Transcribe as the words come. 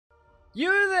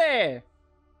You there!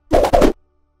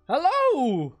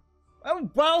 Hello! And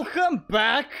welcome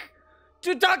back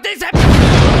to Doctor's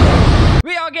episode!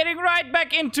 We are getting right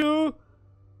back into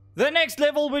the next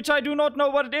level, which I do not know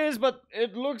what it is, but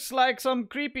it looks like some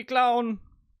creepy clown.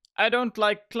 I don't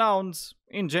like clowns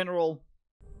in general,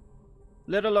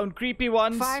 let alone creepy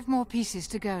ones. 5 more pieces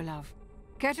to go, love.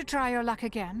 Care to try your luck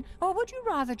again, or would you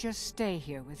rather just stay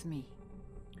here with me?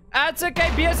 That's okay,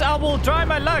 BS. I will try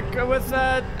my luck with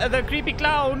the creepy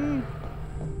clown.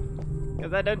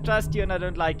 Because I don't trust you and I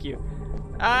don't like you.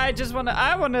 I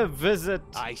wanna visit.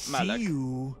 I see Malak.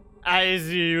 you. I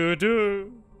see you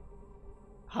too.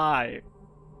 Hi.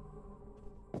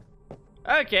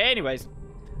 Okay, anyways.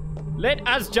 Let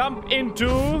us jump into...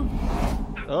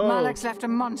 Oh. Malak's left a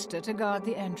monster to guard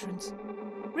the entrance.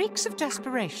 Reeks of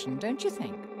desperation, don't you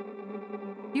think?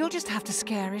 You'll just have to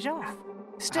scare it off.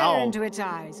 Stare into its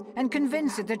eyes and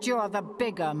convince it that you're the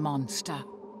bigger monster.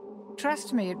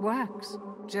 Trust me, it works.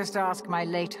 Just ask my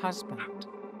late husband.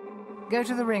 Go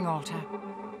to the ring altar.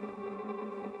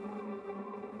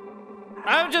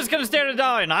 I'm just gonna stare it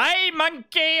down. Hi,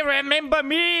 monkey, remember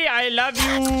me? I love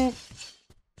you.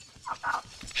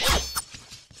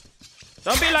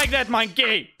 Don't be like that,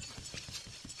 monkey.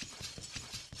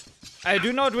 I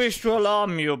do not wish to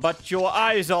alarm you, but your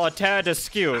eyes are a tad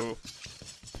askew.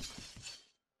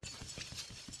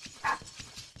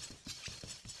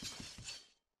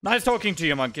 Nice talking to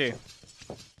you, monkey.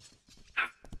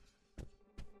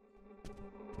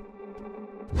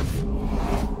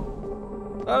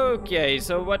 Okay,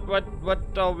 so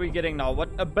what are we getting now? What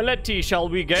ability shall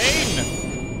we gain?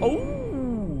 Oh,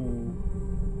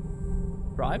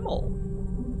 primal.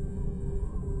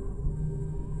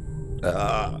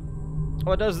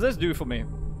 What does this do for me?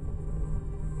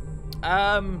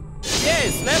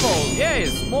 Yes, level.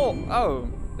 Yes, more. Oh,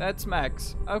 that's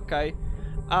max. Okay.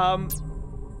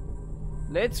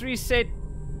 Let's reset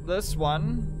this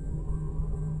one.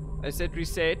 I said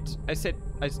reset. I said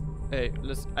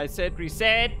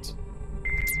reset.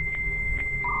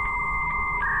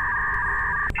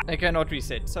 I cannot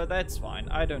reset, so that's fine.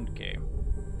 I don't care.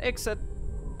 Exit.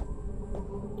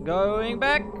 Going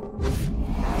back.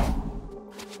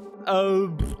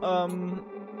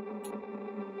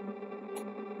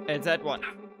 It's that one.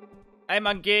 Hey,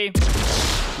 monkey.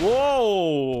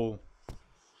 Whoa.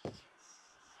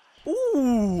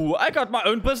 Ooh, I got my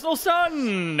own personal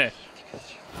son.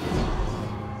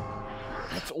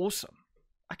 That's awesome.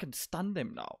 I can stun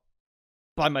them now.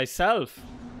 By myself.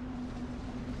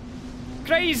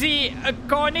 Crazy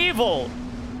CARNEVIL.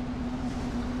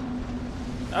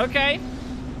 Okay.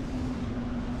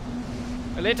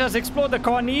 Let us explore the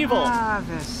CARNEVIL. Ah,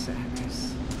 the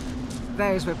circus.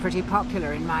 Those were pretty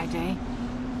popular in my day.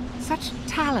 Such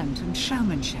talent and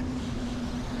showmanship.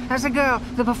 As a girl,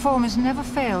 the performers never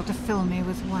failed to fill me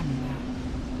with wonder.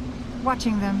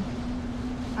 Watching them,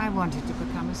 I wanted to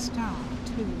become a star,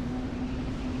 too.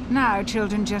 Now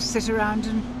children just sit around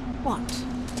and what?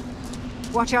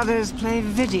 Watch others play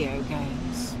video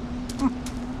games.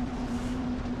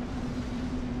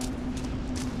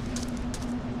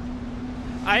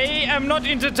 I am not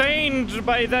entertained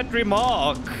by that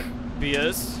remark,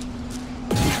 BS.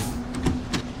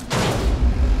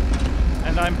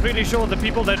 And I'm pretty sure the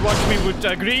people that watch me would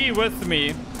agree with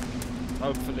me.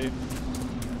 Hopefully.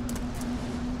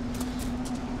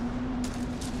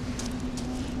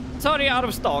 Sorry, out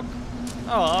of stock.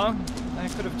 Oh, I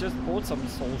could have just bought some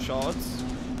soul shards.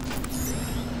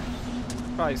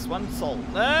 Price, 1 soul.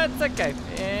 That's okay.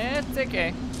 It's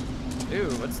okay. Ooh,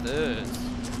 what's this?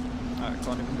 Oh, I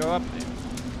can't even go up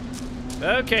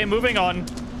there. Okay, moving on.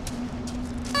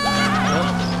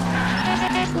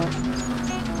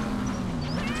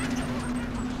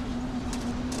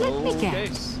 Let me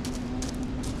guess.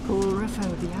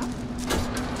 Coulrophobia?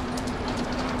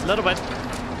 A little bit.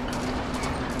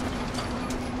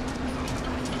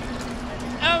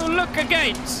 Oh, look, a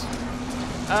gate!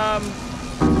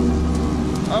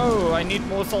 Oh, I need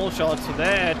more soul shards for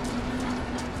that.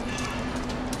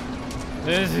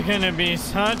 This is gonna be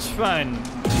such fun.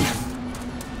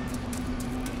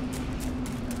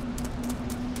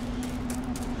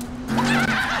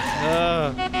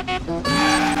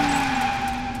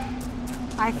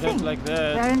 I think like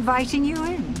that. They're inviting you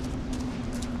in.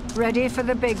 Ready for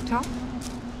the big top?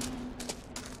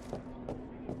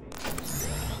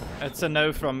 It's a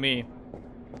no from me.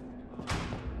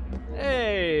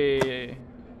 Hey.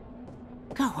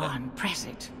 Go on, press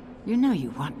it. You know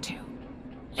you want to.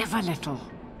 Live a little.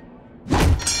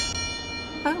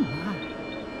 Oh my.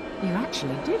 You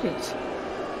actually did it.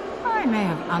 I may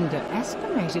have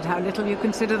underestimated how little you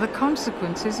consider the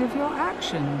consequences of your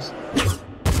actions.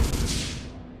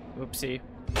 Oopsie.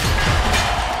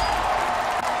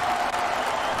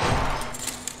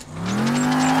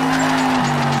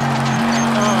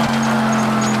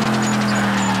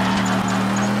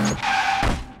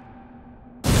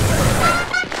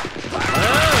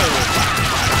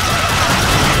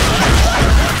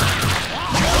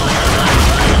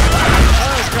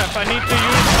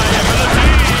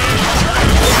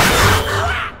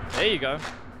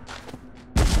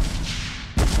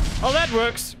 Oh, that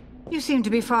works. You seem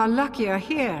to be far luckier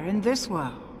here in this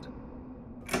world.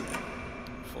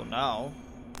 For now.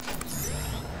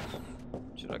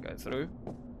 Should I go through?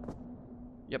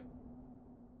 Yep.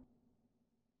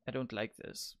 I don't like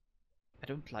this. I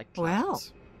don't like clowns. Well,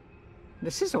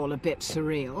 this is all a bit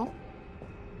surreal.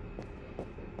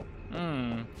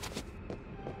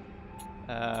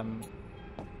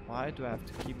 Why do I have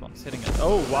to keep on sitting at...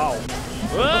 Oh, wow.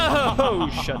 Whoa,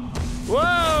 shit.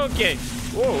 Whoa, okay.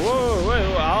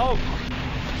 Whoa, ow.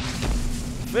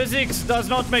 Physics does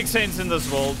not make sense in this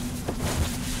world.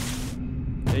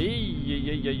 Hey.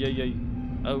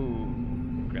 Oh,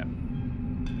 crap.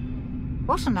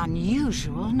 What an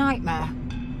unusual nightmare.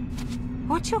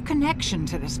 What's your connection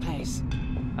to this place?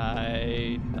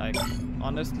 I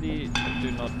honestly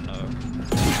do not know.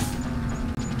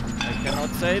 I cannot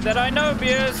say that I know,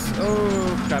 Beers.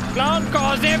 Oh, crap. Clown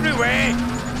cars everywhere.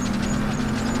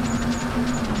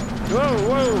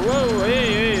 Whoa.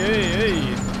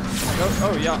 Hey.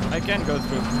 Oh, yeah. I can go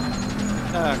through.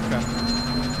 Ah, crap.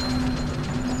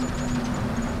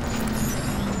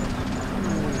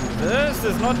 This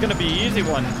is not gonna be an easy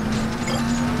one.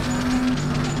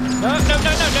 No.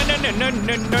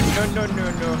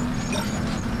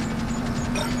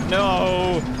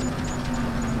 No.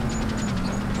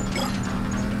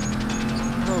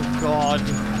 Oh, God.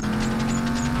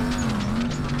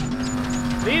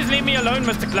 Please leave me alone,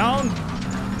 Mr. Clown.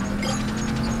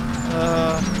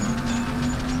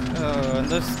 And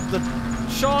the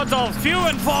shards are few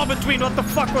and far between. What the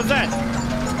fuck was that?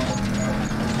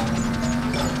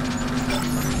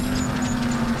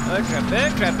 Oh,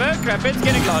 crap. It's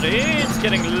getting louder. It's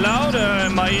getting louder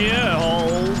in my ear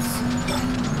holes.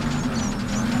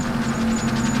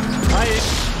 Bye.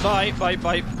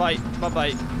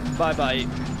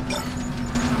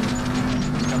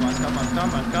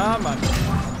 Come on.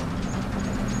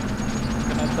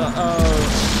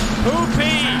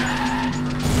 Poopy!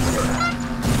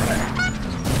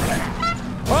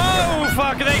 Oh,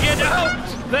 fuck, they get out!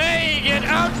 They get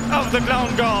out of the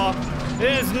clown car!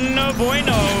 There's no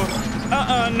bueno.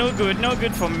 No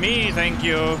good for me, thank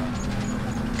you.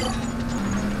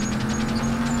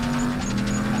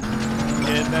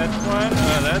 Get that one.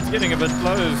 That's getting a bit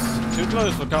close. Too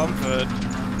close for comfort.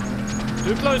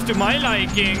 Too close to my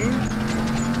liking.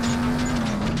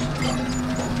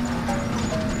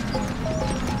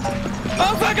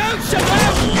 Oh fuck! Oh shit!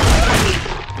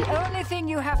 The only thing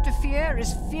you have to fear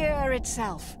is fear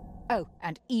itself. Oh,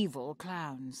 and evil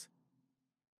clowns.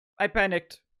 I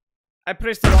panicked. I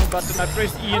pressed the wrong button. I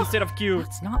pressed E instead of Q.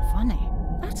 That's not funny.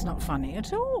 That's not funny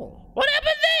at all. What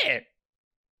happened there?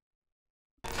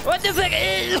 What the fuck?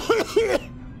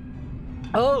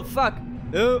 Oh fuck!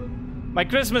 Oh, my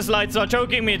Christmas lights are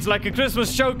choking me. It's like a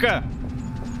Christmas choker.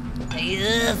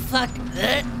 Fuck.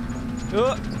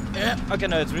 Okay,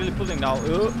 no, it's really pulling now.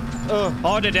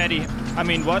 Harder, daddy. I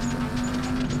mean, what?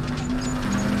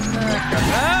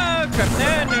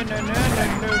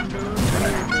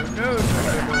 No.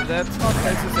 That's not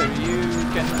necessary. You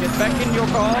can get back in your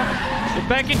car. Get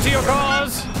back into your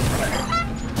cars.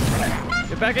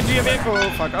 Get back into your vehicle.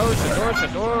 Fuck. Oh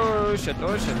shit.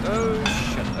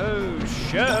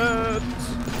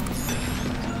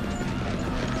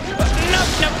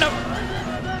 No.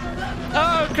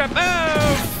 Oh crap.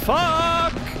 Oh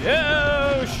fuck.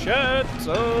 Oh shit.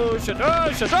 Oh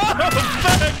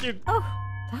fuck you. Oh,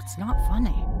 that's not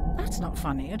funny. That's not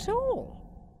funny at all.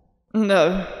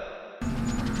 No.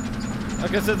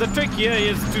 Okay, so the trick here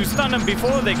is to stun them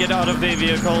before they get out of their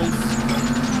vehicles.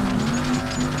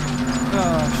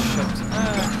 Oh shit.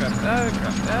 Oh crap.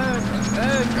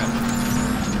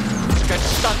 Okay,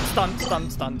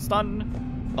 stun.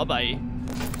 Bye-bye.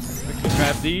 Quickly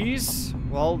grab these.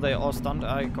 Well, they are stunned.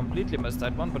 I completely missed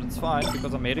that one, but it's fine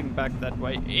because I'm heading back that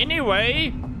way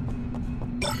anyway.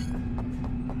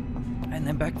 And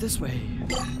then back this way.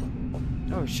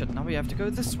 Oh shit, now we have to go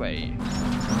this way.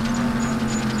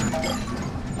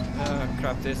 Oh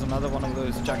crap, there's another one of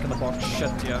those jack-in-the-box shit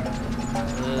here. Oh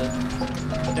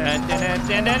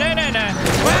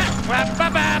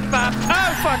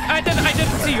fuck, I didn't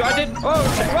see you, oh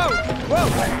shit, whoa.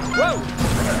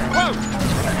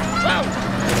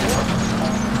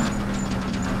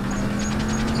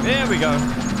 There we go.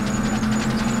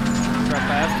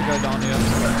 down here.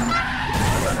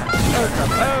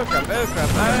 Oh crap,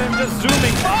 I'm just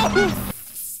zooming. Oh!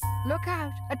 Look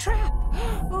out, a trap.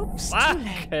 Oops, too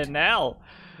late. Fucking hell.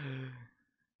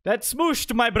 That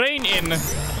smooshed my brain in.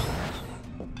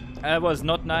 That was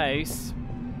not nice.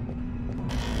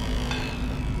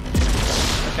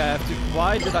 Okay, I have to...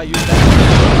 Why did I use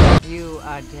that? You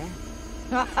are dead.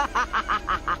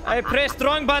 I pressed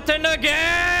wrong button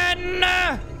again!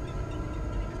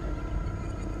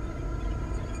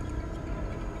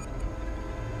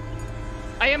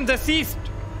 I am deceased!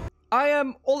 I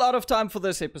am all out of time for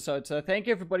this episode, so thank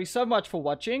you everybody so much for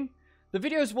watching. The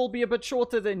videos will be a bit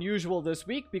shorter than usual this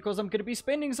week because I'm going to be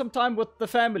spending some time with the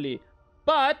family.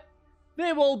 But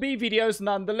there will be videos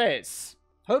nonetheless.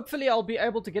 Hopefully I'll be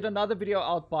able to get another video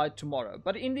out by tomorrow.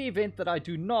 But in the event that I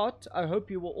do not, I hope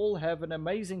you will all have an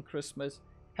amazing Christmas,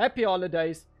 happy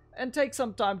holidays, and take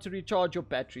some time to recharge your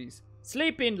batteries.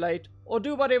 Sleep in late, or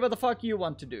do whatever the fuck you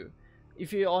want to do.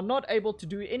 If you are not able to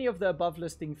do any of the above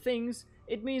listing things,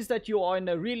 it means that you are in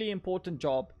a really important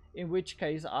job, in which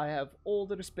case I have all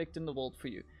the respect in the world for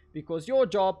you. Because your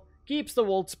job keeps the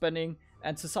world spinning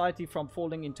and society from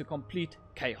falling into complete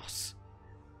chaos.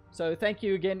 So thank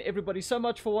you again everybody so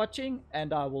much for watching,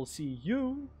 and I will see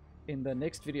you in the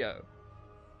next video.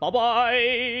 Bye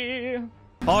bye!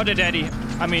 Harder daddy.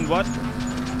 I mean what?